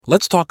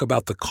Let's talk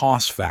about the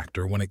cost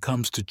factor when it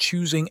comes to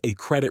choosing a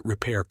credit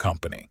repair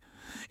company.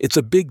 It's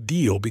a big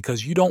deal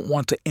because you don't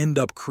want to end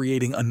up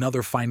creating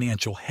another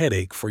financial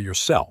headache for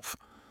yourself.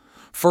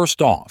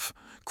 First off,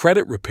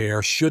 credit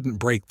repair shouldn't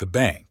break the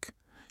bank.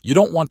 You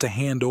don't want to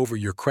hand over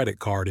your credit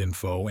card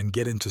info and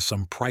get into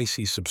some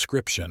pricey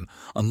subscription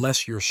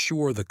unless you're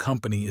sure the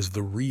company is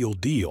the real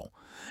deal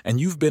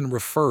and you've been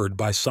referred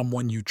by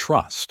someone you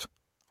trust.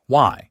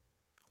 Why?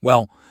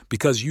 Well,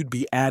 because you'd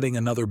be adding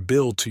another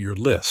bill to your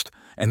list,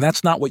 and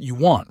that's not what you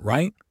want,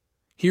 right?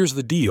 Here's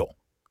the deal.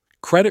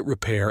 Credit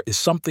repair is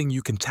something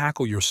you can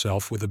tackle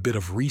yourself with a bit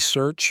of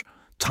research,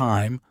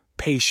 time,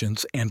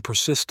 patience, and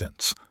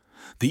persistence.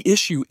 The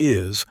issue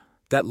is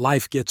that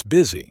life gets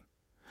busy.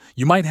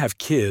 You might have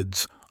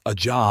kids, a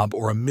job,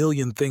 or a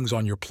million things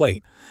on your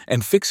plate,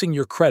 and fixing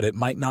your credit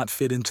might not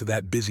fit into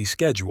that busy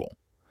schedule.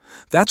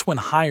 That's when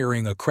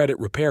hiring a credit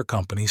repair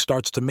company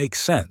starts to make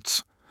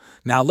sense.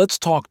 Now let's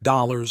talk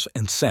dollars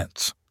and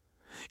cents.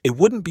 It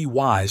wouldn't be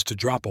wise to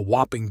drop a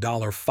whopping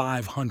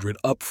 $500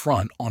 up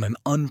front on an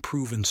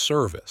unproven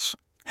service.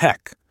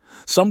 Heck,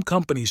 some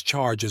companies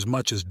charge as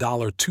much as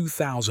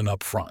 $2,000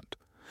 up front.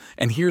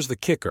 And here's the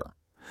kicker.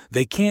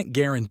 They can't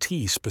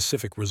guarantee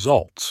specific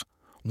results.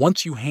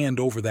 Once you hand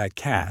over that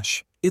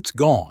cash, it's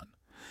gone,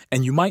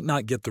 and you might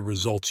not get the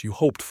results you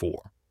hoped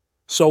for.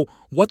 So,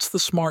 what's the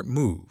smart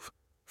move?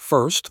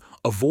 First,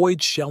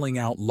 avoid shelling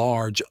out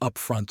large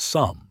upfront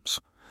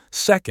sums.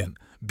 Second,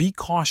 be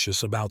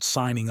cautious about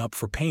signing up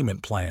for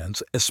payment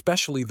plans,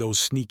 especially those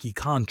sneaky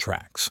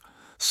contracts.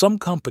 Some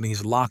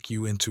companies lock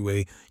you into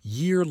a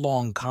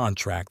year-long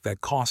contract that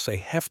costs a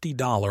hefty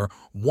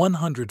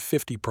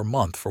 $150 per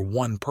month for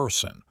one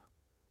person.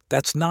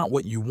 That's not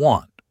what you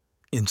want.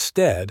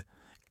 Instead,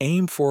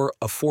 aim for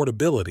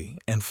affordability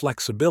and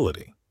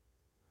flexibility.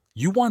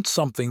 You want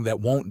something that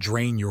won't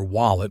drain your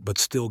wallet but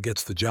still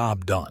gets the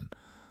job done.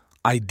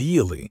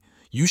 Ideally,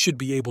 you should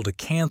be able to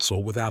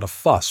cancel without a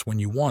fuss when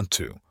you want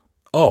to.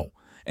 Oh,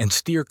 and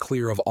steer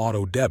clear of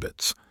auto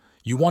debits.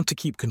 You want to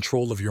keep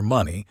control of your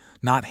money,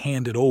 not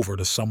hand it over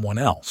to someone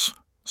else.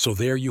 So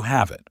there you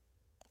have it.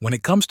 When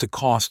it comes to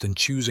cost and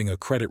choosing a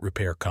credit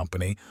repair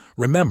company,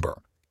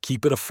 remember,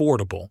 keep it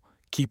affordable,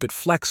 keep it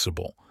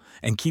flexible,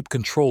 and keep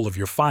control of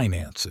your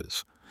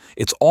finances.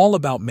 It's all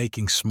about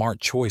making smart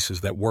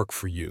choices that work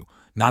for you,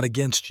 not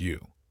against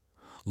you.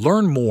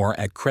 Learn more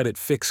at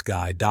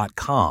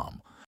creditfixguy.com.